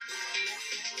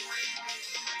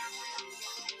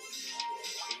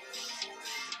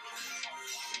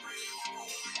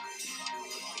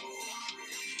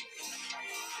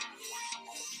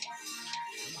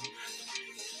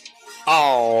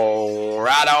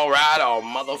all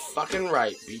motherfucking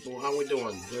right, people. How we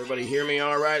doing? Does everybody hear me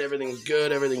all right? Everything's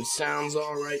good. Everything sounds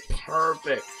all right.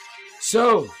 Perfect.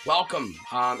 So, welcome,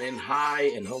 and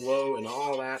hi, and hello, and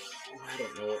all that. I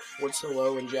don't know. What's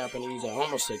hello in Japanese? I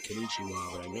almost said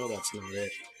konnichiwa, but I know that's not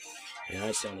it. And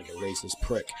I sound like a racist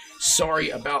prick. Sorry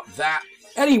about that.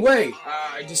 Anyway,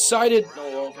 I decided,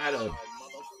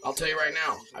 I'll tell you right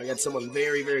now, I got someone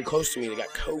very, very close to me that got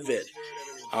COVID.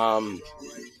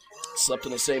 Slept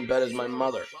in the same bed as my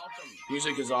mother.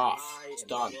 Music is off. It's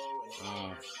done.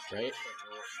 Right?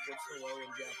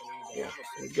 Yeah,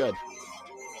 we're good.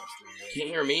 Can't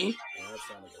you hear me?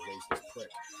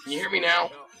 Can you hear me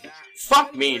now?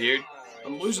 Fuck me, dude.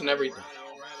 I'm losing everything.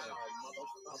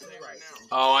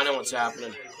 Oh, I know what's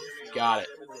happening. Got it.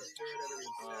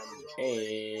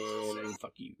 And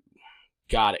fuck you.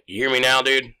 Got it. You hear me now,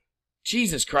 dude?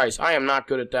 Jesus Christ, I am not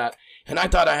good at that. And I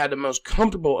thought I had the most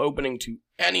comfortable opening to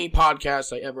any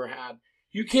podcast I ever had.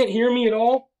 You can't hear me at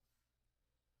all?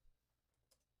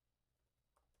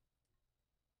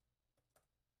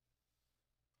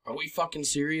 Are we fucking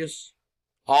serious?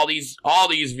 All these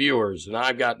viewers, and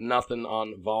I've got nothing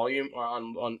on volume or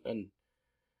on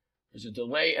there's a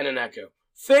delay and an echo.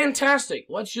 Fantastic.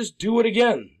 Let's just do it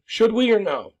again. Should we or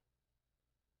no?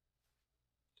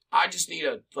 I just need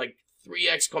 3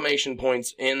 exclamation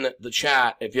points in the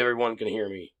chat if everyone can hear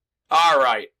me.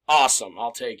 Alright, awesome,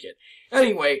 I'll take it.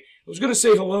 Anyway, I was going to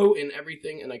say hello and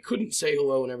everything, and I couldn't say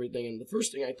hello and everything, and the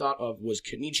first thing I thought of was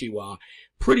konnichiwa.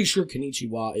 Pretty sure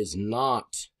konnichiwa is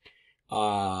not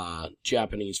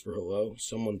Japanese for hello.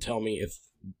 Someone tell me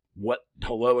what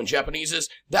hello in Japanese is.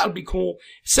 That would be cool.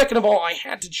 Second of all, I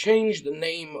had to change the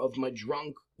name of my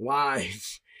drunk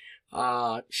live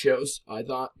shows. I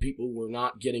thought people were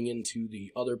not getting into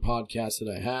the other podcasts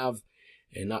that I have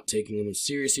and not taking them as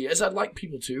seriously as I'd like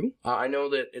people to. I know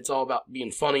that it's all about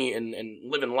being funny and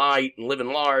living light and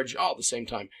living large all at the same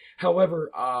time. However,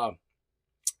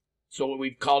 so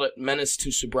we've called it Menace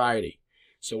to Sobriety.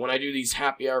 So when I do these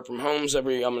happy hour from homes, I'm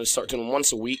going to start doing them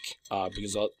once a week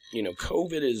because,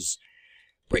 COVID is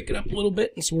breaking up a little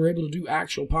bit, and so we're able to do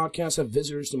actual podcasts, have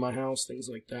visitors to my house, things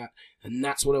like that. And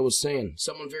that's what I was saying.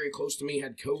 Someone very close to me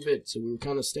had COVID, so we were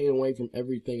kind of staying away from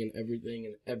everything and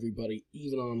everybody,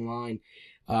 even online.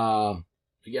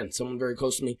 Again, someone very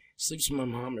close to me sleeps with my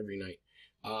mom every night.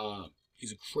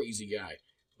 He's a crazy guy.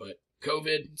 But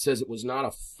COVID says it was not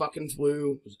a fucking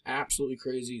flu. It was absolutely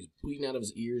crazy. He's bleeding out of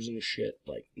his ears and shit.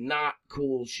 Not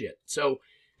cool shit. So,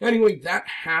 anyway, that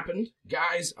happened.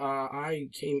 Guys, I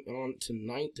came on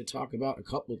tonight to talk about a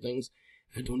couple of things.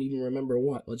 I don't even remember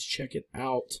what. Let's check it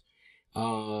out.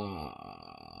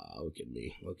 Look at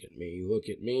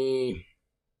me.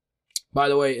 By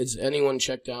the way, has anyone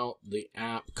checked out the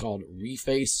app called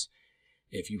Reface?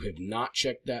 If you have not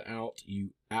checked that out, you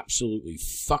absolutely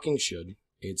fucking should.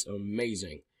 It's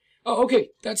amazing. Oh, okay,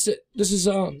 that's it. This is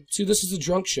a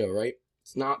drunk show, right?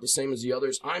 It's not the same as the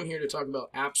others. I'm here to talk about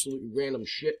absolutely random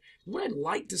shit. What I'd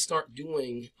like to start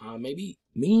doing, maybe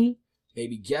me,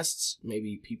 maybe guests,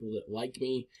 maybe people that like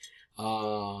me,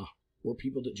 or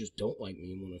people that just don't like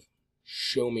me and want to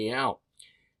show me out.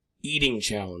 Eating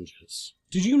challenges.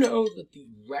 Did you know that the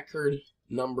record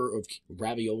number of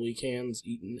ravioli cans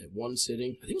eaten at one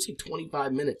sitting, I think it was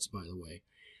 25 minutes, by the way,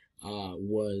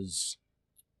 was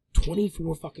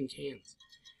 24 fucking cans.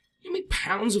 You know how many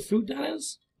pounds of food that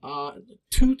is?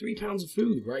 2-3 pounds of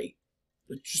food, right?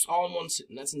 Just all in one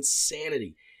sitting. That's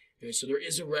insanity. Okay, so there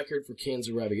is a record for cans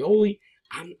of ravioli.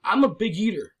 I'm a big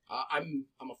eater. I'm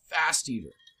a fast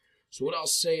eater. So what I'll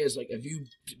say is, if you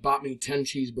bought me 10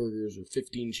 cheeseburgers or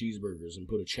 15 cheeseburgers and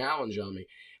put a challenge on me,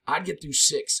 I'd get through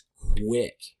 6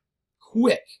 quick.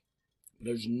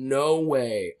 There's no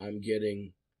way I'm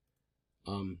getting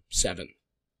 7.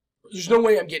 There's no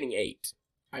way I'm getting 8.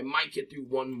 I might get through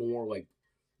one more,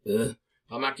 I'm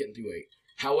not getting through 8.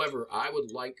 However, I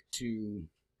would like to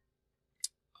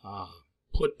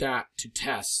put that to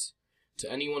test to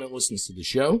anyone that listens to the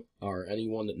show or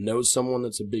anyone that knows someone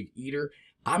that's a big eater.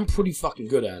 I'm pretty fucking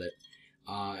good at it,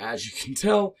 as you can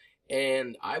tell,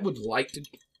 and I would like to,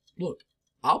 look,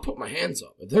 I'll put my hands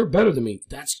up. If they're better than me,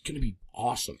 that's going to be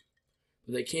awesome.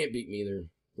 But they can't beat me.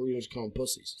 We're going to just call them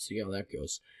pussies. See how that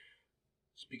goes.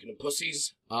 Speaking of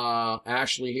pussies,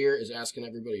 Ashley here is asking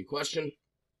everybody a question.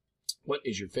 What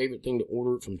is your favorite thing to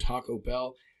order from Taco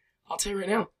Bell? I'll tell you right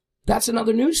now, that's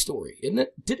another news story, isn't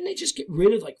it? Didn't they just get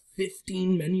rid of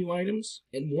 15 menu items?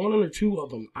 And 1 or 2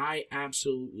 of them I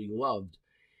absolutely loved.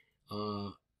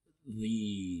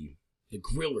 The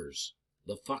grillers.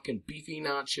 The fucking beefy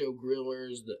nacho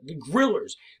grillers. The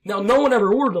grillers. Now, no one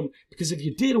ever ordered them, because if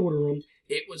you did order them,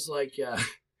 it was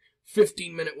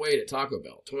 15-minute wait at Taco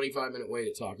Bell. 25-minute wait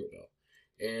at Taco Bell.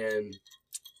 And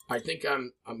I think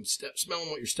I'm smelling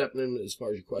what you're stepping in as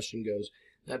far as your question goes.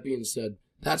 That being said,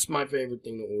 that's my favorite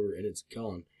thing to order, and it's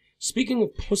gone. Speaking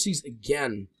of pussies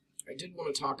again, I did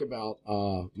want to talk about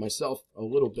myself a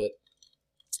little bit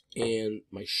and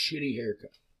my shitty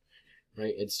haircut.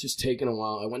 Right? It's just taken a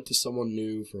while. I went to someone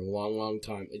new for a long, long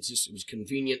time. It was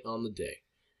convenient on the day.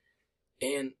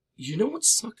 And you know what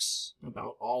sucks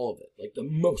about all of it? Like the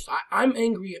most. I'm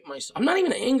angry at myself. I'm not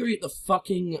even angry at the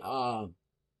fucking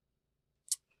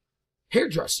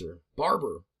hairdresser,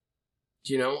 barber.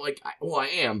 You know, like, I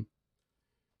am.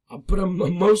 But I'm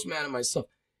most mad at myself.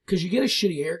 Because you get a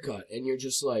shitty haircut, and you're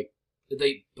just like,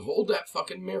 they hold that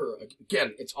fucking mirror.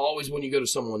 Again, it's always when you go to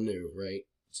someone new, right?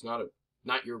 It's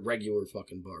not your regular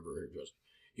fucking barber or hairdresser.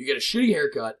 You get a shitty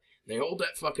haircut, and they hold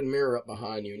that fucking mirror up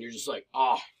behind you, and you're just like,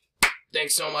 oh,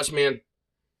 thanks so much, man.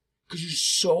 Because you're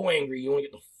so angry, you want to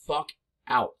get the fuck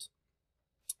out.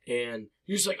 And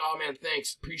you're just like, oh, man,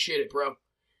 thanks. Appreciate it, bro.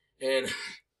 And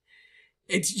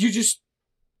you just,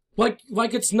 like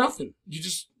it's nothing. You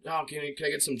just, oh, can I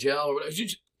get some gel or whatever?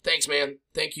 Thanks, man.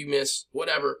 Thank you, miss.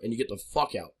 Whatever. And you get the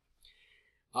fuck out.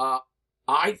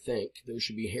 I think there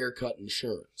should be haircut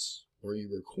insurance, where you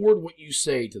record what you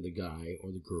say to the guy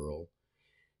or the girl,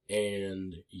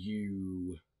 and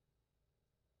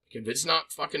if it's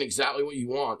not fucking exactly what you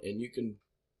want, and you can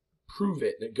prove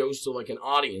it, and it goes to like an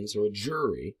audience or a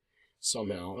jury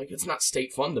somehow, like it's not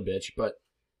state fund the bitch, but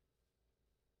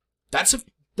that's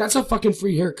a fucking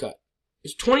free haircut.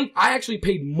 It's I actually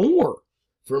paid more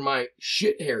for my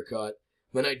shit haircut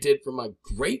than I did for my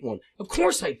great one. Of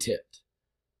course I tipped.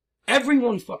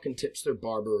 Everyone fucking tips their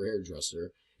barber or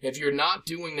hairdresser. If you're not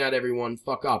doing that, everyone,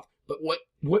 fuck off. But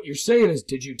what you're saying is,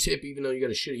 did you tip even though you got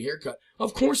a shitty haircut?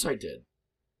 Of course I did.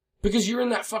 Because you're in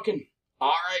that fucking,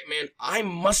 alright, man, I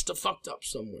must have fucked up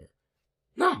somewhere.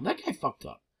 No, that guy fucked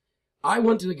up. I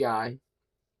went to the guy,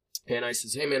 and I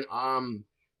says, hey, man,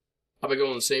 I've been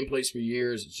going to the same place for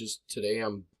years. It's just today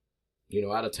I'm,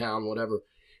 out of town, whatever.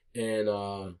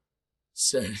 And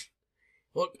said,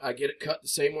 look, I get it cut the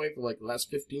same way for like the last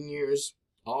 15 years.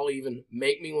 All even.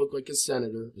 Make me look like a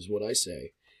senator is what I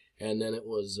say. And then it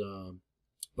was,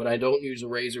 but I don't use a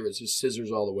razor. It's just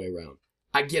scissors all the way around.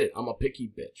 I get it. I'm a picky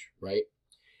bitch, right?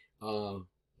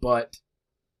 But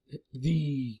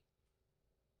the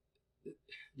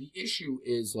issue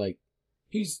is like,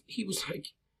 he was like,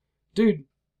 dude,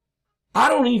 I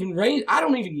don't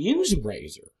even use a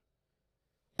razor.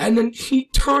 And then he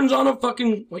turns on a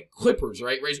fucking, like, clippers,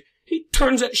 right? Razor. He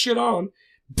turns that shit on.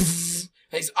 And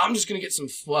he says, I'm just going to get some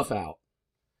fluff out.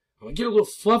 I'm going to get a little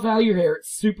fluff out of your hair. It's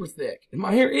super thick. And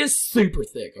my hair is super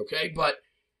thick, okay? But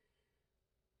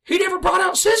he never brought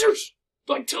out scissors.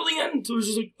 Like, till the end. Until it was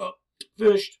just like, oh,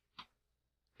 finished.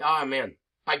 Ah, man.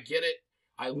 I get it.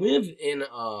 I live in,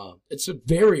 it's a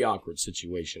very awkward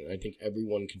situation. I think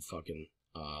everyone can fucking,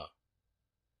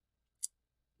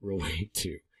 relate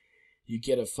to. You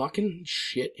get a fucking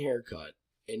shit haircut,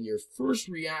 and your first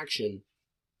reaction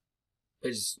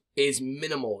is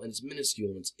minimal, and it's minuscule,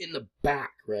 and it's in the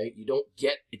back, right?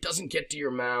 It doesn't get to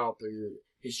your mouth,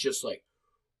 it's just like,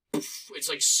 poof, it's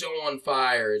like so on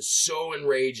fire, it's so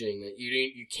enraging that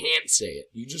you can't say it.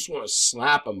 You just want to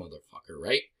slap a motherfucker,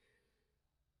 right?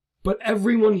 But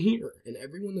everyone here, and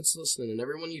everyone that's listening, and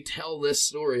everyone you tell this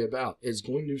story about is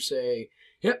going to say,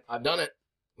 yep, I've done it.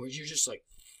 Whereas you're just like,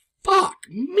 fuck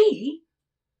me.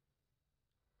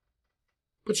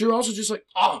 But you're also just like,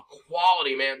 oh,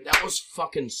 quality, man. That was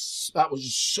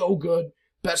just so good.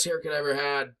 Best haircut I ever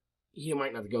had. You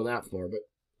might not have to go that far, but,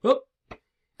 oh.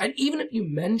 And even if you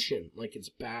mention, like, it's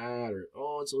bad, or,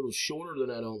 oh, it's a little shorter than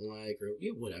I don't like, or,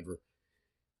 yeah, whatever.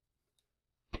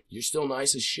 You're still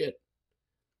nice as shit.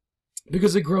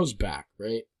 Because it grows back,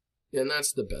 right? And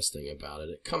that's the best thing about it.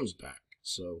 It comes back.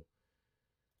 So,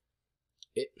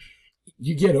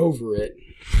 you get over it.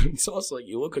 It's also like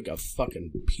you look like a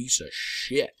fucking piece of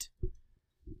shit.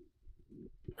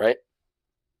 Right?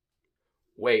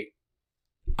 Wait.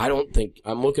 I'm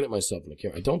looking at myself in the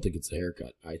camera. I don't think it's the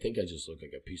haircut. I think I just look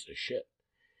like a piece of shit.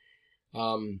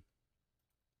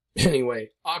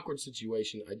 Anyway, awkward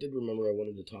situation. I did remember I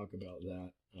wanted to talk about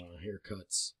that.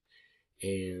 Haircuts.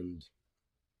 And,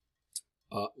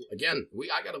 again,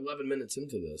 I got 11 minutes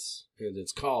into this. And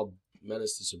it's called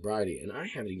Menace to Sobriety, and I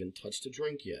haven't even touched a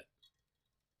drink yet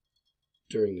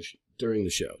during the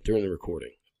show, during the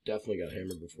recording. Definitely got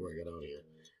hammered before I got on here.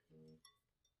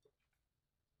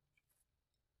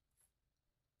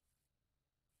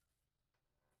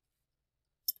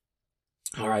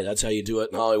 All right, that's how you do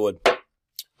it in Hollywood.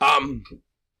 Fun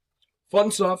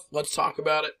stuff. Let's talk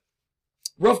about it.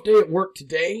 Rough day at work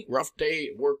today. Rough day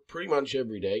at work pretty much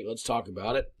every day. Let's talk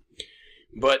about it.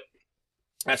 But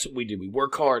That's what we do. We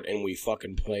work hard and we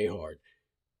fucking play hard.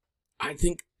 I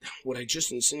think what I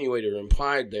just insinuated or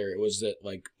implied there was that,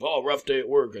 like, oh, rough day at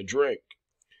work, I drink.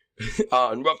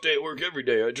 And rough day at work every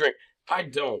day, I drink. I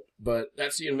don't, but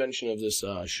that's the invention of this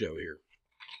show here,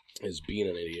 is being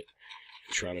an idiot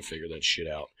and trying to figure that shit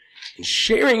out. And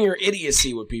sharing your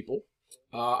idiocy with people.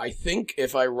 I think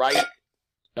if I write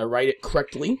it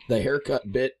correctly, the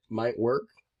haircut bit might work.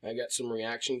 I got some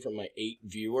reaction from my 8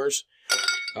 viewers.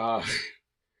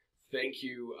 Thank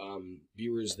you,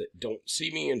 viewers that don't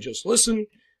see me and just listen.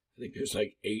 I think there's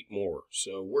like 8 more.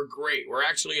 So we're great. We're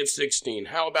actually at 16.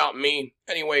 How about me?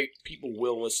 Anyway, people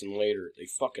will listen later. They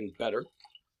fucking better.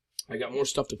 I got more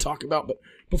stuff to talk about, but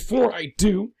before I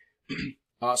do,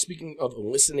 speaking of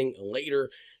listening later,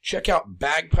 check out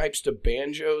Bagpipes to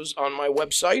Banjos on my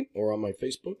website or on my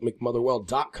Facebook,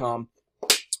 McMotherwell.com.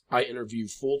 I interview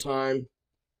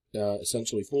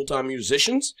essentially full-time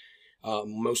musicians,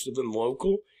 most of them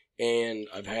local. And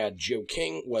I've had Joe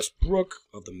King, Westbrook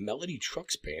of the Melody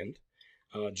Trucks Band.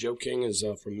 Joe King is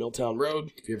from Milltown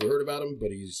Road, if you ever heard about him,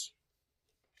 but he's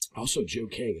also Joe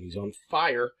King, and he's on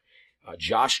fire.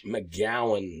 Josh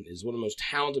McGowan is one of the most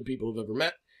talented people I've ever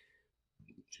met.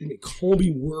 Colby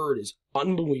Word is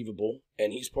unbelievable,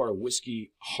 and he's part of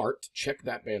Whiskey Heart. Check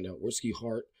that band out, Whiskey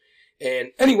Heart. And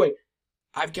anyway,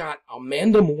 I've got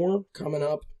Amanda Moore coming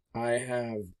up. I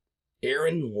have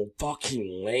Erin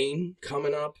fucking Lane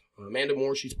coming up. Amanda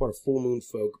Moore, she's part of Full Moon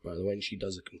Folk, by the way, and she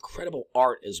does incredible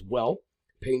art as well,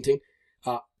 painting.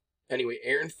 Anyway,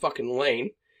 Erin fucking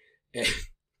Lane.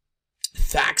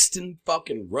 Thaxton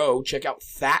fucking Rowe. Check out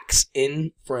Thax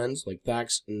in Friends, like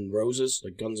Thax and Roses,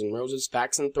 like Guns N' Roses.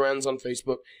 Thax and Friends on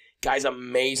Facebook. Guy's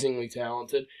amazingly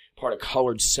talented, part of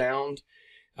Colored Sound.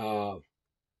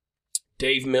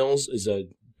 Dave Mills is a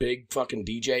big fucking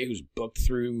DJ who's booked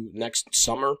through next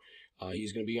summer.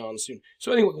 He's going to be on soon.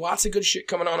 So anyway, lots of good shit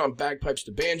coming on Bagpipes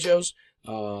to Banjos.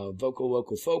 Vocal,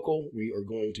 Local, Focal. We are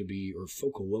going to be, or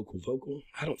Focal, Local, Vocal.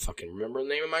 I don't fucking remember the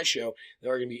name of my show.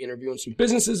 They're going to be interviewing some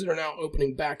businesses that are now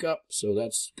opening back up. So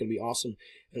that's going to be awesome.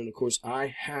 And of course, I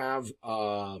have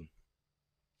a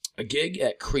gig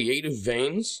at Creative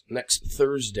Veins next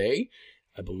Thursday.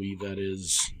 I believe that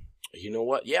is, you know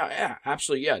what? Yeah,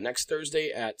 absolutely. Yeah, next Thursday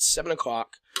at 7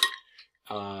 o'clock.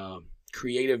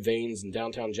 Creative Veins in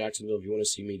downtown Jacksonville. If you want to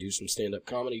see me do some stand-up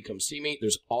comedy, come see me.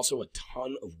 There's also a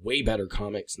ton of way better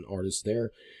comics and artists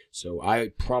there. So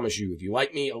I promise you, if you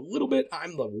like me a little bit,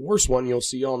 I'm the worst one you'll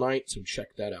see all night. So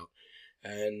check that out.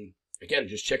 And again,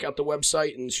 just check out the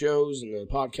website and the shows and the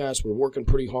podcast. We're working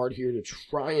pretty hard here to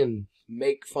try and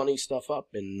make funny stuff up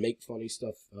and make funny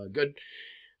stuff good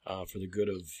for the good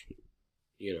of,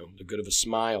 the good of a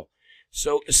smile.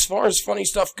 So, as far as funny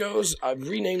stuff goes, I've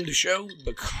renamed the show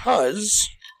because,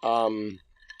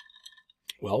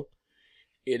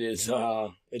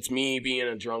 it's me being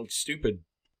a drunk stupid,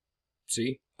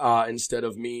 see? Instead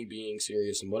of me being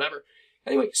serious and whatever.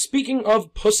 Anyway, speaking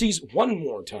of pussies one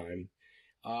more time,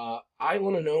 I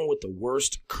want to know what the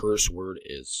worst curse word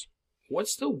is.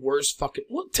 What's the worst fucking,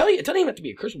 it doesn't even have to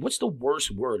be a curse word. What's the worst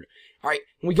word? Alright,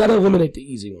 we gotta eliminate the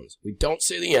easy ones. We don't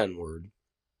say the N-word.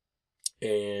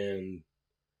 And,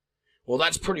 well,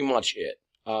 that's pretty much it.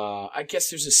 I guess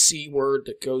there's a C word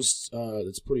that goes,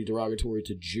 that's pretty derogatory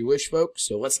to Jewish folks,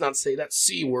 so let's not say that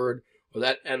C word or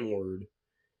that N word.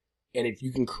 And if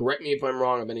you can correct me if I'm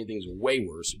wrong, if anything's way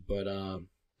worse, but,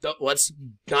 let's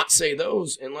not say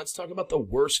those, and let's talk about the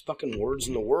worst fucking words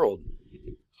in the world.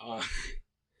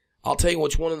 I'll tell you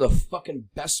which one of the fucking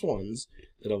best ones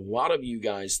that a lot of you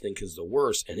guys think is the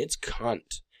worst, and it's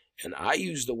cunt. And I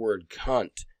use the word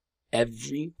cunt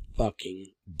every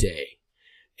fucking day.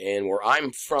 And where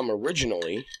I'm from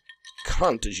originally,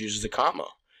 cunt is used as a comma.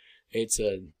 It's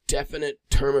a definite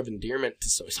term of endearment to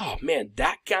someone. Oh man,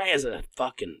 that guy is a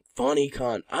fucking funny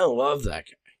cunt. I love that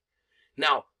guy.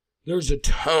 Now, there's a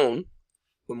tone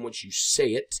in which you say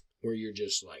it where you're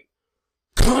just like,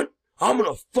 cunt, I'm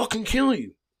gonna fucking kill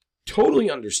you.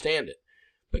 Totally understand it.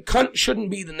 But cunt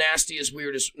shouldn't be the nastiest,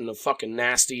 weirdest, and the fucking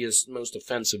nastiest, most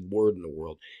offensive word in the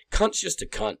world. Cunt's just a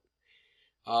cunt.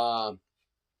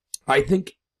 I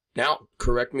think, now,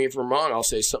 correct me if I'm wrong, I'll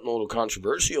say something a little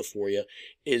controversial for you,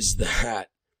 is that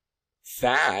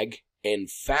fag and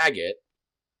faggot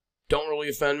don't really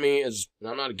offend me, as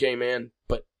I'm not a gay man,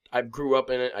 but I grew up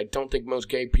in it. I don't think most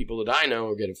gay people that I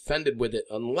know get offended with it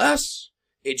unless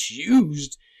it's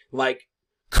used like,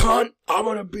 cunt, I'm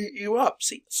gonna beat you up.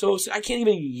 See, so I can't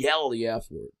even yell the F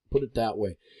word, put it that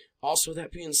way. Also,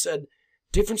 that being said,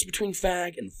 difference between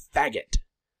fag and faggot.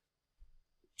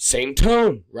 Same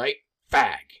tone, right?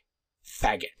 Fag.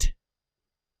 Faggot.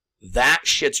 That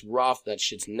shit's rough. That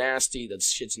shit's nasty. That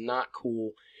shit's not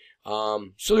cool.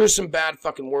 So there's some bad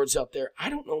fucking words out there. I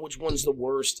don't know which one's the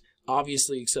worst,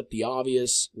 obviously, except the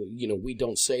obvious. You know, we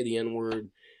don't say the N-word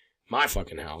my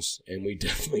fucking house, and we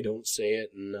definitely don't say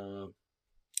it in,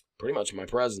 pretty much in my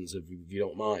presence, if you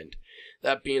don't mind.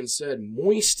 That being said,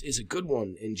 moist is a good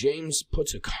one, and James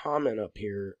puts a comment up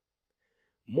here.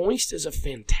 Moist is a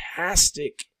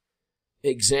fantastic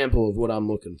example of what I'm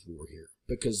looking for here,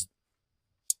 because,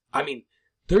 I mean,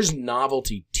 there's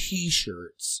novelty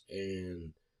t-shirts,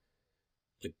 and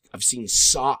like I've seen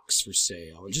socks for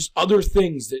sale, and just other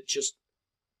things that just,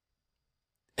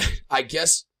 I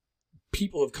guess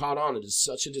people have caught on. It is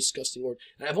such a disgusting word,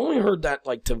 and I've only heard that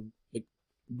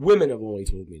women have only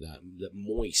told me that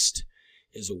moist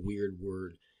is a weird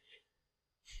word.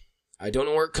 I don't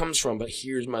know where it comes from, but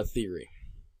here's my theory.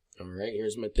 Alright,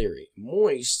 here's my theory.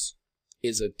 Moist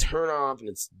is a turn-off, and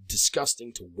it's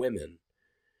disgusting to women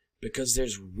because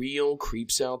there's real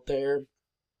creeps out there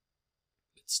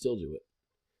that still do it.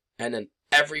 And then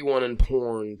everyone in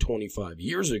porn 25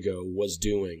 years ago was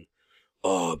doing,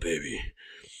 "Oh, baby,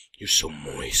 you're so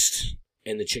moist."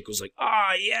 And the chick was like,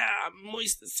 "Ah, yeah, I'm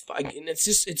moist as fuck." And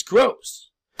it's gross.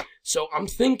 So I'm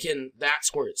thinking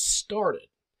that's where it started.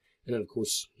 And then, of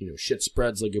course, you know, shit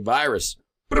spreads like a virus.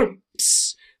 No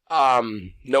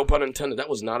pun intended. That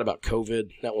was not about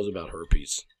COVID. That was about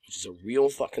herpes, which is a real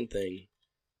fucking thing.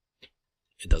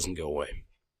 It doesn't go away.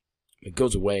 It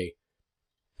goes away,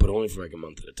 but only for like a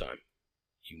month at a time.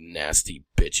 You nasty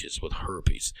bitches with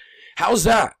herpes. How's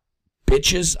that?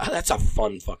 Bitches? Oh, that's a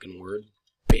fun fucking word.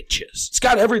 Bitches. It's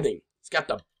got everything. It's got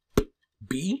the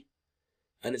B,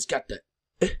 and it's got the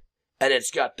and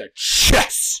it's got the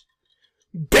chess.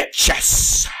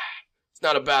 Bitches. It's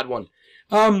not a bad one.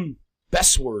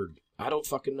 Best word. I don't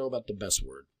fucking know about the best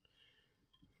word.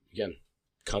 Again,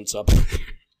 cunts up.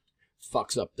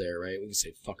 Fucks up there, right? We can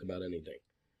say fuck about anything.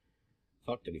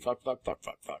 Fuck, did he fuck.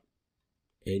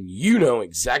 And you know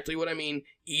exactly what I mean,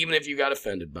 even if you got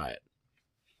offended by it.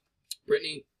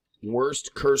 Brittany,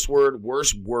 worst curse word,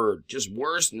 worst word. Just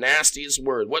worst, nastiest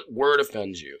word. What word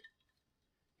offends you?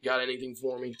 Got anything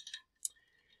for me?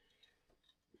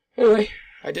 Anyway,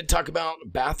 I did talk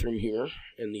about bathroom humor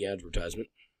in the advertisement.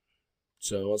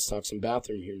 So let's talk some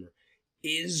bathroom humor.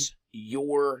 Is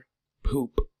your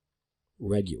poop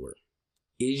regular?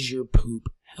 Is your poop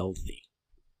healthy?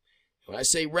 When I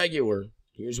say regular,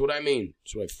 here's what I mean.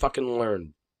 It's what I fucking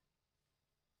learned.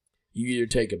 You either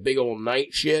take a big old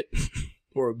night shit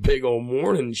or a big old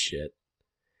morning shit.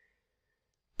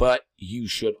 But you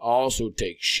should also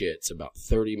take shits about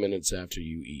 30 minutes after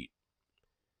you eat.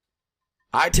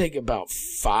 I take about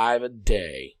 5 a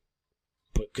day,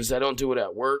 but because I don't do it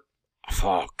at work.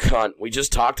 Oh, cunt. We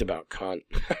just talked about cunt.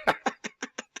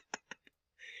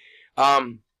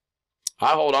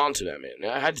 I hold on to that,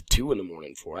 man. I had 2 in the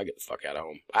morning before I get the fuck out of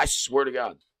home. I swear to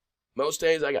God. Most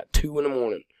days I got 2 in the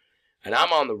morning. And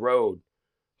I'm on the road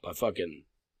by fucking,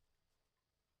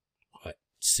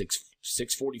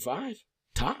 6:45?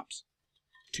 Tops.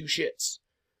 2 shits.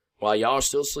 While y'all are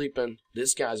still sleeping,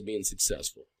 this guy's being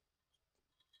successful.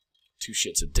 2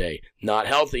 shits a day. Not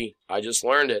healthy. I just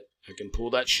learned it. I can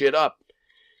pull that shit up.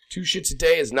 2 shits a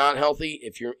day is not healthy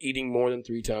if you're eating more than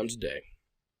 3 times a day.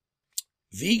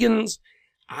 Vegans,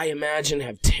 I imagine,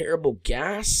 have terrible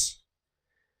gas,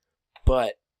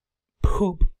 but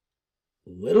poop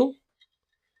little,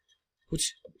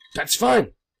 which, that's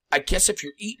fine. I guess if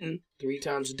you're eating 3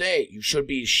 times a day, you should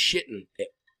be shitting. It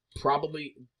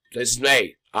probably,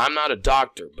 I'm not a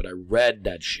doctor, but I read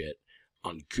that shit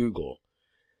on Google,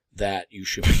 that you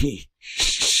should be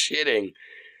shitting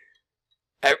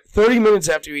at 30 minutes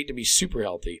after you eat to be super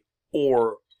healthy,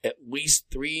 or at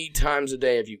least 3 times a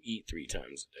day if you eat 3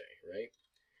 times a day, right?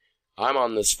 I'm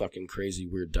on this fucking crazy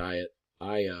weird diet.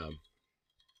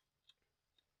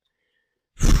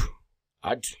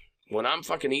 When I'm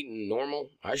fucking eating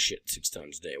normal, I shit 6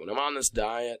 times a day. When I'm on this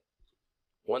diet,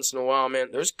 once in a while,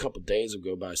 man, there's a couple days that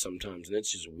go by sometimes, and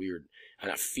it's just weird,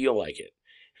 and I feel like it,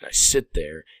 and I sit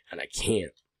there, and I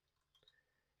can't.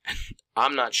 And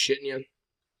I'm not shitting you.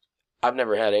 I've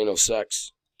never had anal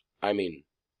sex. I mean,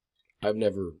 I've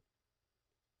never...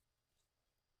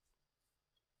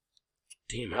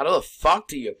 Damn, how the fuck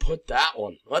do you put that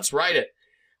one? Let's write it.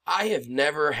 I have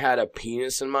never had a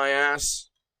penis in my ass.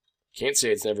 Can't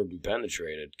say it's never been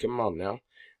penetrated. Come on now.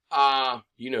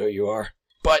 You know who you are.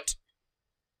 But,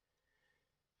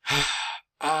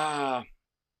 I'm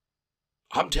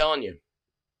telling you,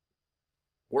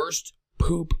 worst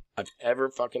poop I've ever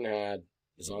fucking had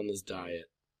is on this diet.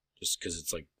 Just because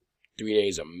it's like 3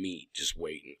 days of meat just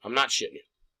waiting. I'm not shitting you.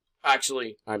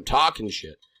 Actually, I'm talking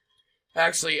shit.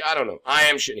 Actually, I don't know. I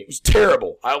am shitting you. It was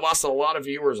terrible. I lost a lot of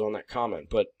viewers on that comment,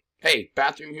 but Hey,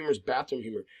 bathroom humor is bathroom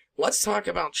humor. Let's talk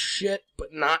about shit,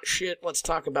 but not shit. Let's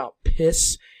talk about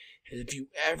piss. Have you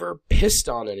ever pissed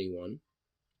on anyone?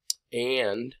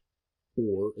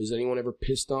 Or has anyone ever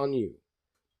pissed on you?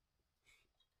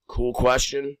 Cool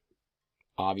question.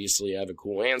 Obviously, I have a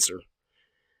cool answer.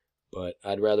 But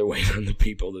I'd rather wait on the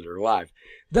people that are alive.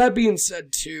 That being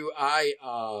said, too,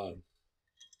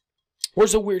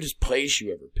 where's the weirdest place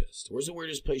you ever pissed? Where's the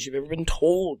weirdest place you've ever been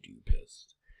told you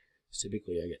pissed?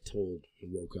 Typically, I get told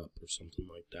and woke up or something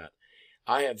like that.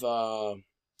 I have, the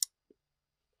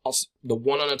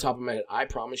one on the top of my head, I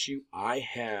promise you, I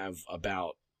have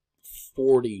about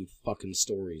 40 fucking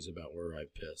stories about where I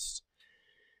pissed.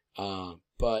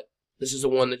 But this is the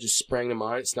one that just sprang to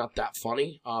mind. It's not that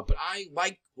funny, but I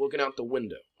like looking out the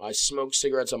window. I smoke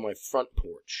cigarettes on my front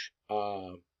porch.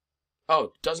 It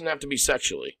doesn't have to be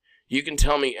sexually. You can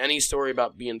tell me any story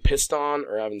about being pissed on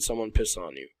or having someone piss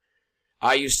on you.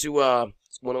 I used to,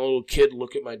 when a little kid,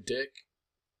 look at my dick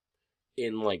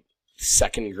in, like,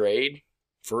 second grade,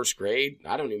 first grade,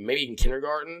 I don't know, maybe in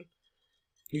kindergarten.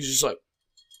 He was just like,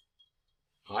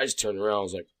 I just turned around, I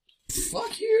was like,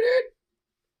 fuck you, dude.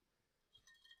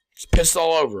 Just pissed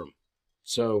all over him.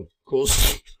 So, cool.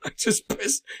 I just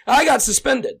pissed. I got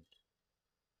suspended.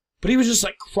 But he was just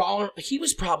like crawling. He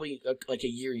was probably like a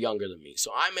year younger than me.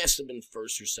 So I must have been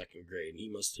first or second grade. And he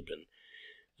must have been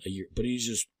a year. But he's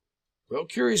just real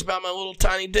curious about my little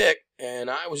tiny dick. And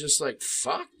I was just like,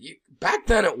 fuck you. Back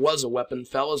then it was a weapon,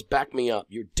 fellas. Back me up.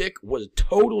 Your dick was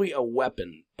totally a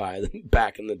weapon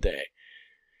back in the day.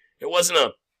 It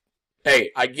wasn't hey,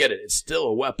 I get it. It's still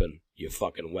a weapon, you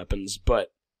fucking weapons.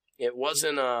 But it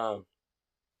wasn't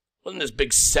this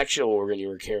big sexual organ you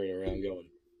were carrying around going,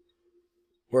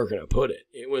 where can I put it?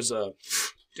 It was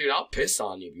dude, I'll piss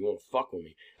on you if you want to fuck with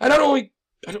me. And I don't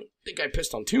think I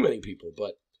pissed on too many people,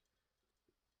 but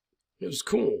it was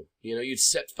cool. You know, you'd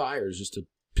set fires just to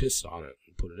piss on it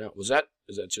and put it out. Is that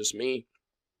just me?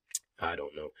 I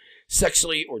don't know.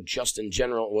 Sexually or just in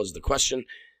general was the question.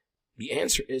 The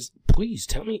answer is, please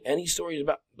tell me any stories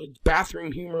about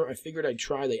bathroom humor. I figured I'd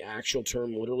try the actual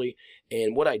term literally.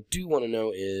 And what I do want to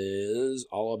know is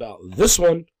all about this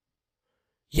one.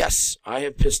 Yes, I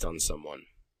have pissed on someone.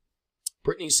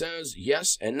 Brittany says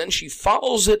yes, and then she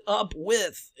follows it up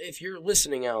with, if you're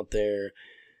listening out there,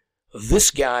 this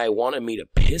guy wanted me to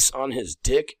piss on his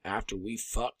dick after we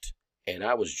fucked, and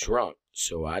I was drunk,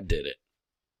 so I did it.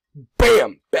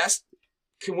 Bam! Best.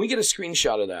 Can we get a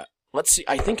screenshot of that? Let's see.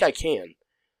 I think I can.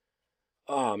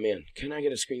 Oh, man. Can I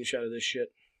get a screenshot of this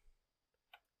shit?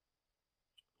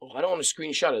 Oh, I don't want a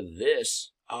screenshot of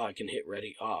this. Oh, I can hit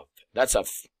ready. Oh,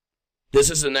 this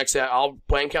is the next ad. I'll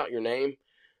blank out your name.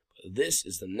 This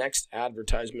is the next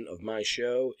advertisement of my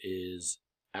show is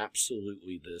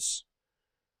absolutely this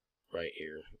right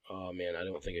here. Oh, man, I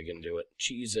don't think I can do it.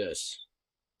 Jesus.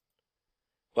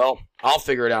 Well, I'll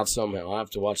figure it out somehow. I'll have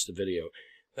to watch the video.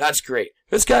 That's great.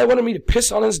 This guy wanted me to piss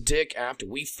on his dick after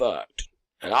we fucked.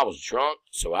 And I was drunk,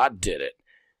 so I did it.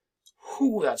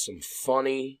 Whew, that's some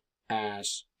funny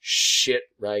ass shit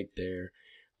right there.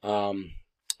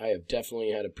 I have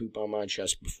definitely had a poop on my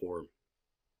chest before.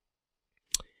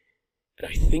 And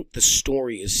I think the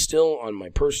story is still on my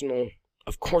personal.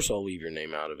 Of course I'll leave your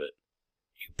name out of it.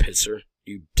 You pisser.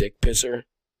 You dick pisser.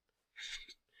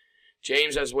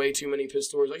 James has way too many piss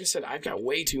stories. Like I said, I've got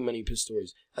way too many piss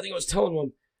stories. I think I was telling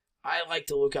one, I like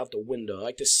to look out the window. I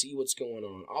like to see what's going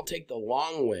on. I'll take the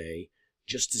long way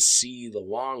just to see the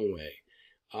long way.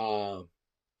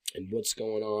 And what's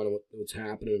going on and what's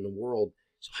happening in the world.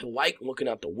 So I like looking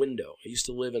out the window. I used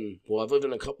to live I've lived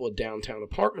in a couple of downtown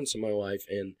apartments in my life,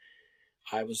 and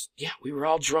we were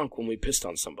all drunk when we pissed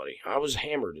on somebody. I was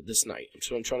hammered this night. That's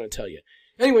what I'm trying to tell you.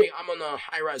 Anyway, I'm on a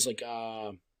high-rise, like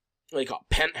a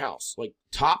penthouse, like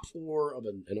top floor of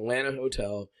an Atlanta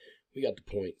hotel. We got the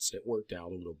points. It worked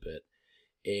out a little bit.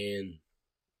 And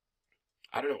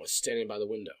I don't know, I was standing by the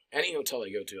window. Any hotel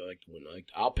I go to, I like the window.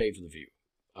 I'll pay for the view.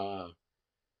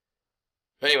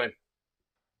 Anyway,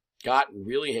 got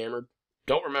really hammered.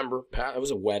 Don't remember. It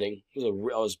was a wedding. I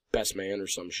was best man or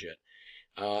some shit.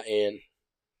 And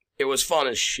it was fun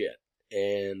as shit.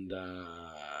 And,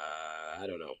 I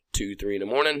don't know, 2, 3 in the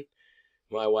morning,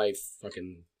 my wife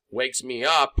fucking wakes me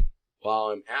up while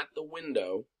I'm at the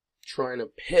window trying to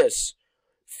piss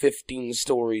 15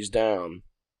 stories down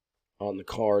on the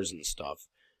cars and stuff.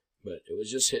 But it was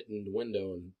just hitting the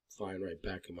window and flying right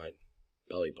back in my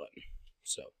belly button.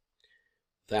 So,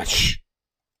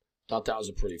 thought that was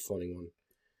a pretty funny one.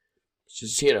 It's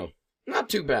just, not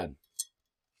too bad.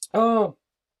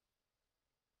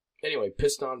 Anyway,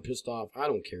 pissed on, pissed off. I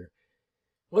don't care.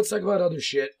 Let's talk about other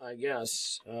shit, I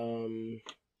guess.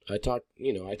 I thought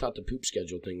the poop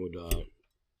schedule thing would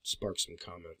spark some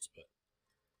comments, but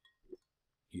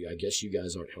I guess you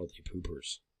guys aren't healthy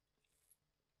poopers.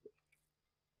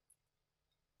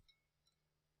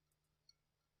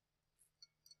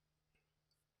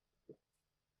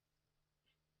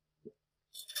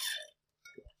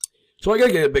 So I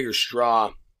gotta get a bigger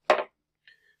straw.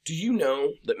 Do you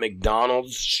know that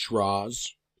McDonald's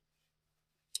straws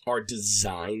are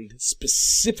designed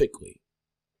specifically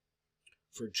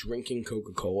for drinking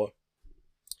Coca-Cola?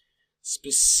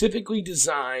 Specifically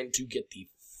designed to get the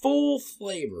full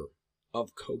flavor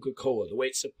of Coca-Cola, the way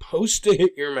it's supposed to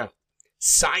hit your mouth.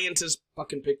 Scientists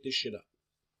fucking picked this shit up.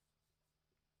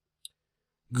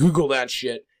 Google that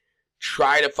shit.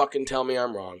 Try to fucking tell me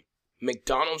I'm wrong.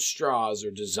 McDonald's straws are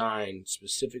designed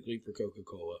specifically for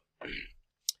Coca-Cola.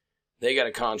 They got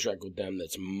a contract with them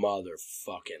that's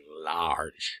motherfucking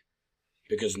large.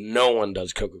 Because no one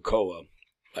does Coca-Cola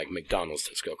like McDonald's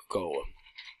does Coca-Cola.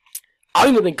 I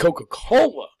don't even think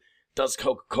Coca-Cola does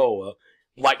Coca-Cola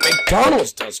like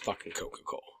McDonald's does fucking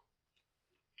Coca-Cola.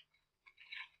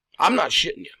 I'm not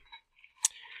shitting you.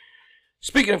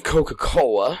 Speaking of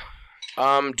Coca-Cola,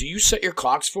 do you set your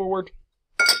clocks forward?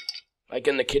 Like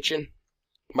in the kitchen?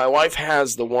 My wife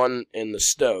has the one in the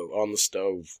stove, on the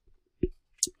stove.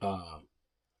 Like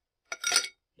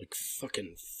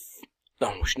fucking...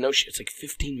 No shit, it's like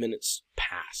 15 minutes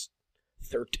past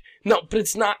 13. No, but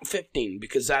it's not 15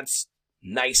 because that's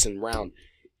nice and round.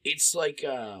 It's like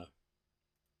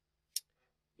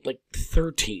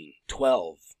 13,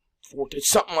 12, 14,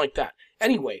 something like that.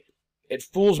 Anyway, it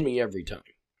fools me every time.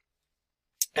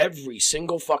 Every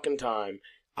single fucking time,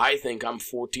 I think I'm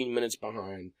 14 minutes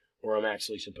behind where I'm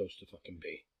actually supposed to fucking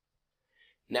be.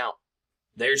 Now,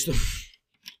 there's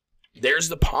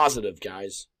the positive,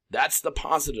 guys. That's the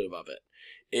positive of it.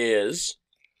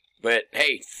 But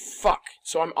hey, fuck.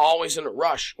 So I'm always in a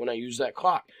rush when I use that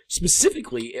clock.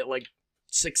 Specifically at like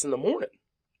 6 in the morning.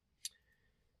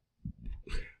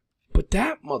 But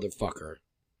that motherfucker,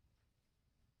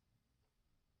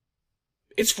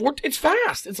 it's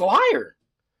fast. It's a liar.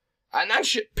 And that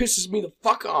shit pisses me the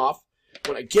fuck off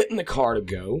when I get in the car to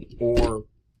go, or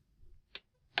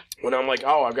when I'm like,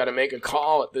 oh, I've got to make a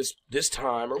call at this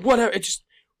time, or whatever. It just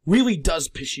really does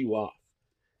piss you off.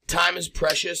 Time is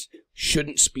precious.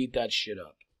 Shouldn't speed that shit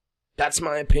up. That's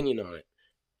my opinion on it.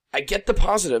 I get the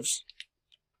positives.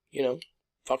 You know,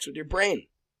 fucks with your brain.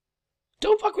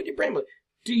 Don't fuck with your brain. But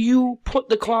do you put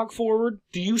the clock forward?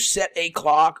 Do you set a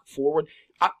clock forward?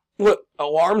 Look,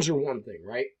 alarms are one thing,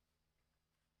 right?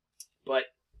 But,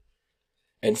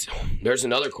 and so, there's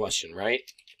another question, right?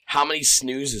 How many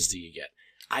snoozes do you get?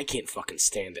 I can't fucking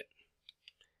stand it.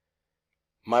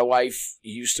 My wife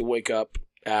used to wake up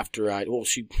after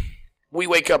we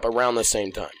wake up around the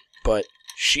same time. But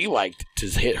she liked to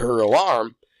hit her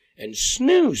alarm and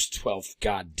snooze 12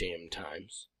 goddamn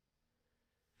times.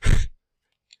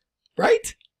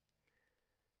 Right?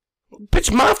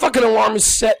 Bitch, my fucking alarm is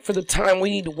set for the time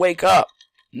we need to wake up.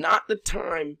 Not the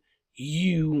time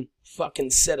you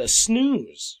fucking set a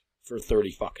snooze for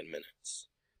 30 fucking minutes.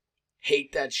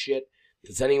 Hate that shit.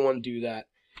 Does anyone do that?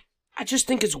 I just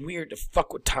think it's weird to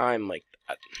fuck with time like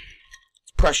that.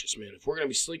 It's precious, man. If we're gonna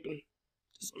be sleeping,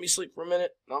 just let me sleep for a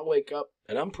minute, and I'll wake up,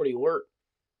 and I'm pretty alert.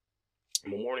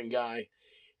 I'm a morning guy,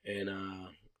 and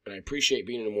I appreciate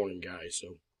being a morning guy,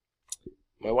 so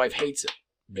my wife hates it,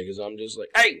 because I'm just like,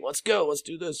 hey, let's go, let's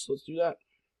do this, let's do that.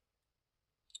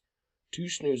 2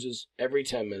 snoozes every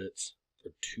 10 minutes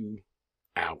for 2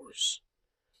 hours.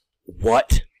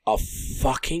 What a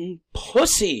fucking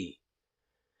pussy!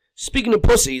 Speaking of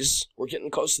pussies, we're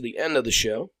getting close to the end of the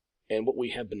show, and what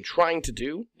we have been trying to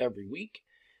do every week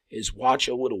is watch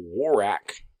a little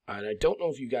Warak, and I don't know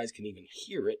if you guys can even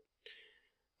hear it,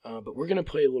 but we're going to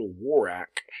play a little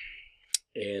Warak,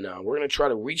 and we're going to try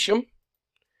to reach them,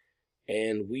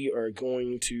 and we are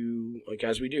going to, like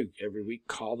as we do every week,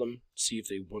 call them, see if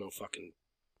they want to fucking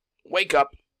wake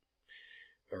up,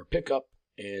 or pick up,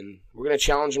 and we're going to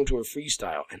challenge them to a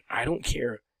freestyle, and I don't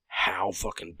care how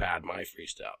fucking bad my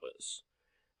freestyle is.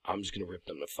 I'm just going to rip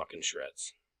them to fucking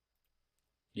shreds.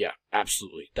 Yeah,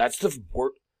 absolutely. That's the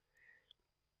word.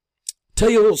 Tell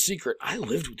you a little secret. I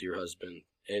lived with your husband,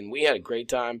 and we had a great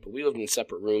time, but we lived in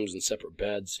separate rooms and separate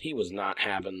beds. He was not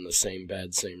having the same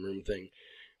bed, same room thing.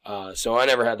 So I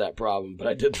never had that problem, but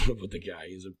I did live with the guy.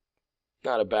 He's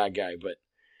not a bad guy, but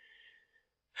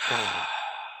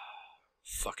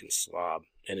fucking slob.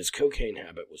 And his cocaine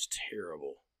habit was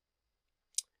terrible.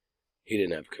 He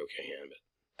didn't have a cocaine habit.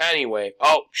 Anyway,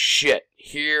 oh shit,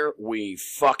 here we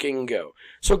fucking go.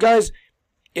 So guys,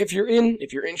 If you're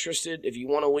interested, if you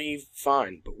want to leave,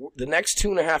 fine. But the next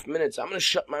 2.5 minutes, I'm going to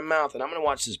shut my mouth and I'm going to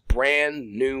watch this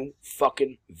brand new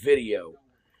fucking video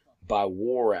by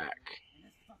Warak.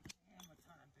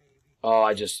 Oh,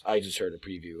 I just heard a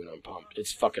preview and I'm pumped.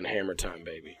 It's fucking hammer time,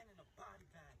 baby.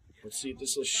 Let's see if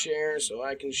this will share so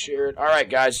I can share it. Alright,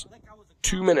 guys.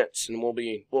 2 minutes and we'll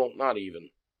be, well, not even.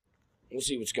 We'll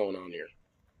see what's going on here.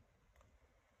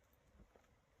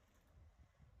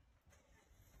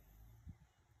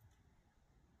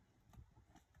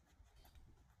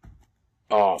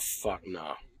 Oh, fuck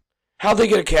no. How'd they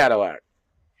get a Cadillac?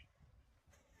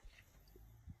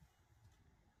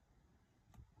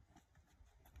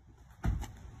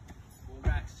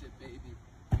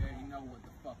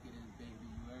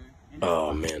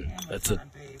 Oh man, that's a.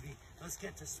 Let's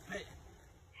get to spit.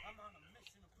 I'm on a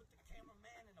mission to put the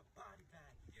cameraman in a body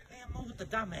bag. Ammo with the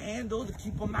diamond handle to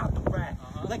keep him out the rack.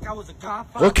 Like I was a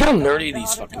godfather. Look how nerdy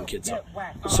these fucking kids are.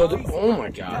 So oh my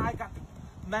god.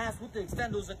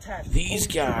 These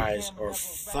guys are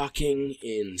fucking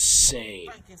insane.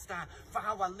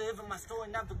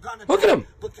 Look at them.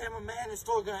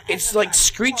 It's like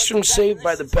Screech from Saved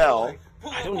by the Bell.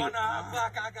 I don't even.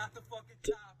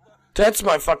 That's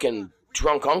my fucking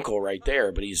drunk uncle right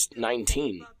there, but he's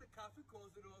 19.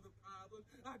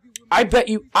 I bet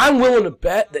you, I'm willing to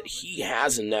bet that he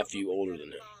has a nephew older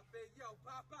than him.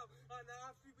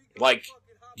 Like,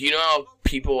 do you know how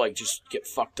people, like, just get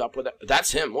fucked up with that?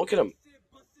 That's him. Look at him.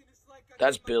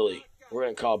 That's Billy. We're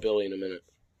going to call Billy in a minute.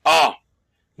 Oh,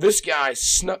 this guy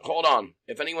snuck, hold on.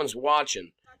 If anyone's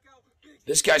watching,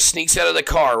 this guy sneaks out of the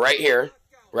car right here,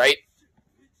 right?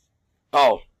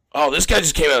 Oh, this guy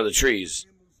just came out of the trees.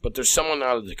 But there's someone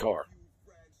out of the car.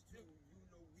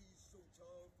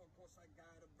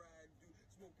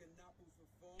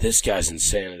 This guy's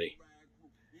insanity.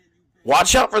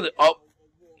 Watch out for the... Oh,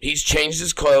 he's changed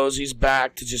his clothes. He's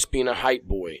back to just being a hype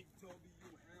boy.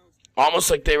 Almost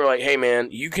like they were like, hey man,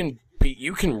 you can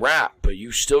rap, but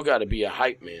you still got to be a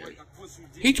hype man.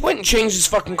 He went and changed his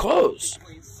fucking clothes.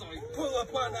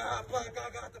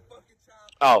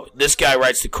 Oh, this guy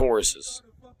writes the choruses.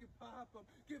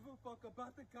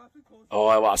 Oh,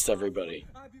 I lost everybody.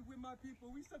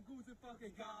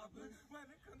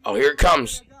 Oh, here it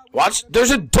comes. Watch.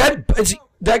 There's a dead...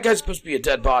 That guy's supposed to be a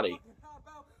dead body.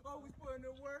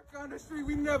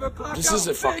 This is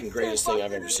the fucking greatest thing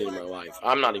I've ever seen in my life.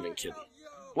 I'm not even kidding.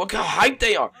 Look how hyped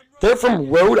they are. They're from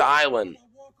Rhode Island.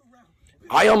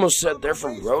 I almost said they're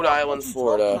from Rhode Island,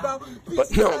 Florida.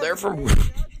 But no, they're from...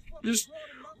 just...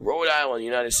 Rhode Island,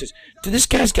 United States. Dude, this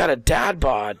guy's got a dad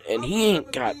bod, and he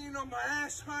ain't got...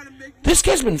 This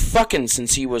guy's been fucking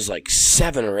since he was like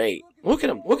 7 or 8. Look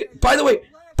at him. Look at... By the way,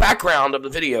 background of the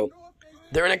video.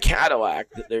 They're in a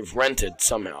Cadillac that they've rented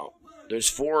somehow.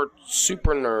 There's 4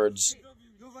 super nerds.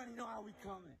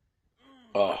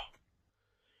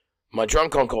 My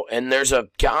drunk uncle. And there's a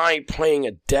guy playing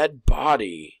a dead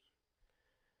body.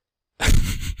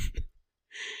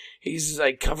 He's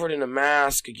like covered in a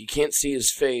mask. You can't see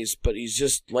his face, but he's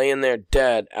just laying there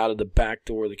dead out of the back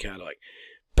door of the Cadillac.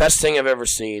 Best thing I've ever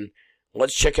seen.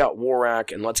 Let's check out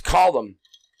Warak and let's call them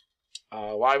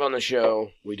live on the show.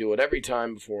 We do it every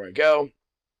time before I go.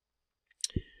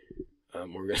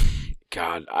 We're gonna.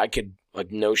 God, I could,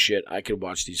 like, no shit. I could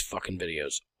watch these fucking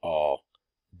videos all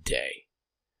day.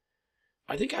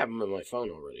 I think I have them on my phone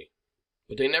already,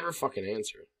 but they never fucking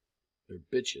answer. They're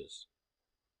bitches.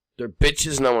 They're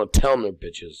bitches, and I want to tell them they're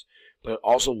bitches. But I'd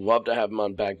also love to have them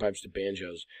on bagpipes to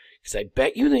banjos. Because I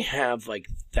bet you they have, like,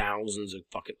 thousands of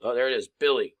fucking... Oh, there it is.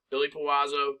 Billy. Billy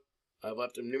Palazzo. I've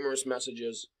left him numerous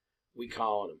messages. We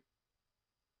calling him.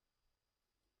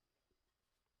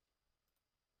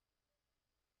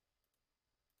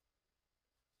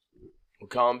 We're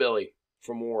calling Billy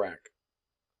from Warak.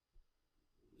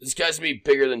 This guy's going to be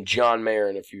bigger than John Mayer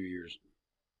in a few years.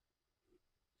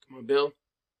 Come on, Bill.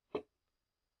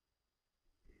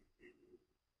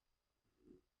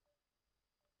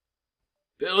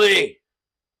 Billy!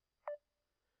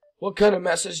 What kind of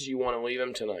message do you want to leave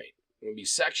him tonight? You want to be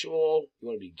sexual? You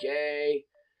want to be gay?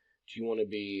 Do you want to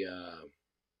be,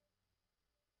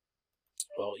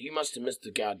 Well, you must have missed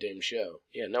the goddamn show.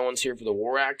 Yeah, no one's here for the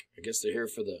Warak. I guess they're here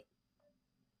for the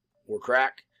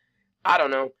Warcrack. I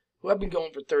don't know. Well, I've been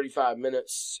going for 35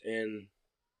 minutes, and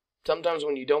sometimes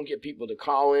when you don't get people to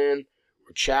call in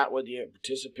or chat with you and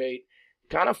participate,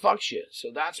 kind of fucks you. So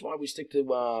that's why we stick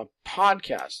to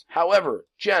podcasts. However,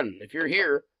 Jen, if you're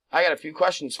here, I got a few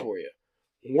questions for you.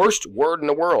 Worst word in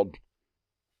the world.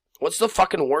 What's the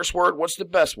fucking worst word? What's the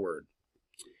best word?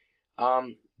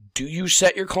 Do you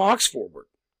set your clocks forward?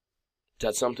 Is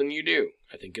that something you do?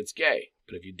 I think it's gay.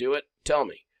 But if you do it, tell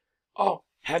me. Oh,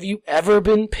 Have you ever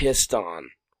been pissed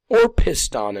on or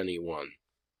pissed on anyone?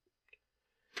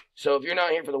 So if you're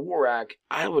not here for the War Act,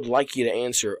 I would like you to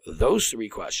answer those 3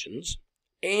 questions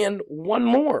and one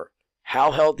more.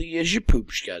 How healthy is your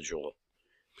poop schedule?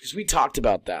 Because we talked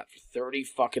about that for 30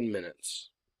 fucking minutes.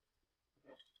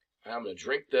 And I'm going to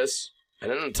drink this, and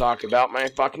then I'm going to talk about my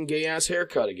fucking gay-ass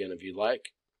haircut again, if you'd like.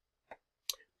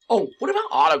 Oh, what about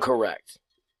autocorrect?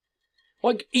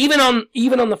 Like, even on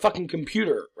the fucking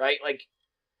computer, right? Like,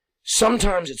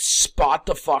 sometimes it's spot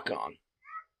the fuck on.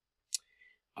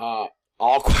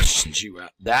 All questions you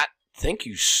have. Thank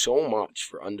you so much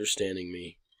for understanding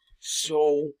me.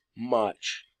 So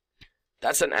much.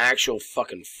 That's an actual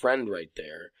fucking friend right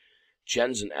there.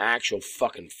 Jen's an actual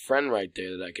fucking friend right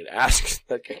there that I could ask.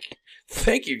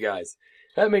 Thank you guys.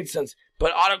 That made sense.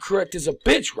 But autocorrect is a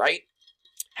bitch, right?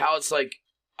 How it's like,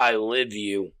 I live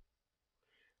you.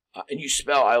 And you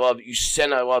spell I love you,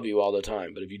 send I love you all the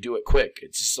time. But if you do it quick,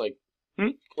 it's just like,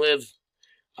 live.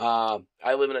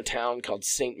 I live in a town called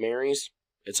St. Mary's.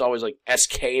 It's always like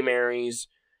S.K. Mary's,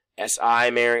 S.I.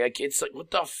 Mary. Like, it's like,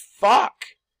 what the fuck?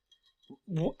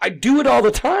 I do it all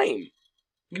the time.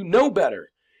 You know better.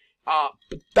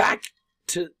 But back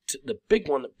to the big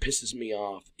one that pisses me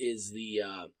off is the,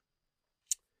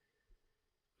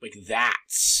 like,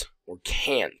 that's, or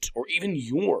can't, or even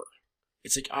your.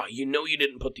 It's like, you know you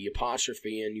didn't put the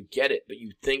apostrophe in, you get it, but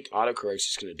you think autocorrect's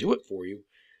just going to do it for you.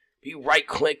 But you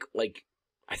right-click, like,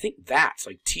 I think that's,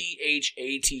 like,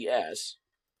 THATS,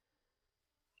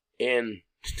 and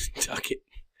duck it.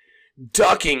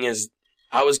 Ducking is,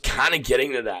 I was kind of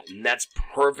getting to that, and that's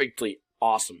perfectly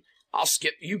awesome. I'll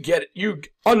skip, you get it, you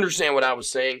understand what I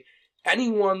was saying.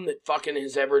 Anyone that fucking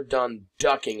has ever done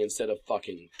ducking instead of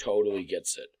fucking totally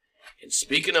gets it. And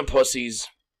speaking of pussies,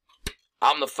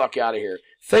 I'm the fuck out of here.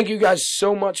 Thank you guys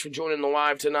so much for joining the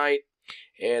live tonight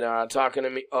and talking to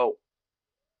me. Oh,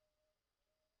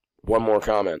 one more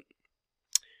comment.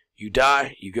 You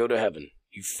die, you go to heaven.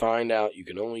 You find out you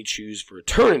can only choose for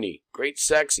eternity great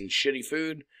sex and shitty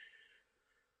food,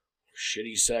 or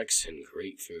shitty sex and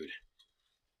great food.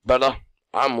 But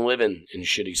I'm living in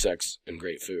shitty sex and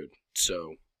great food,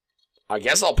 so I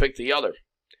guess I'll pick the other.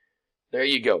 There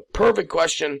you go. Perfect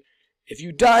question. If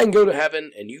you die and go to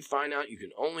heaven and you find out you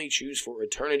can only choose for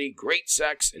eternity great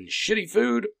sex and shitty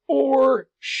food, or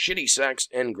shitty sex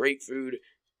and great food,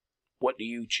 what do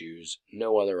you choose?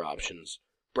 No other options.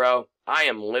 Bro, I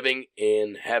am living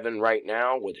in heaven right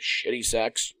now with shitty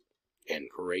sex and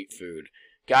great food.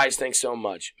 Guys, thanks so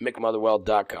much.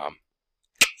 MickMotherwell.com.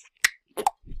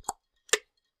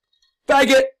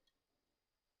 Faggot!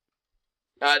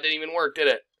 It didn't even work, did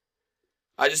it?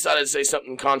 I just thought I'd say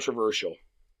something controversial.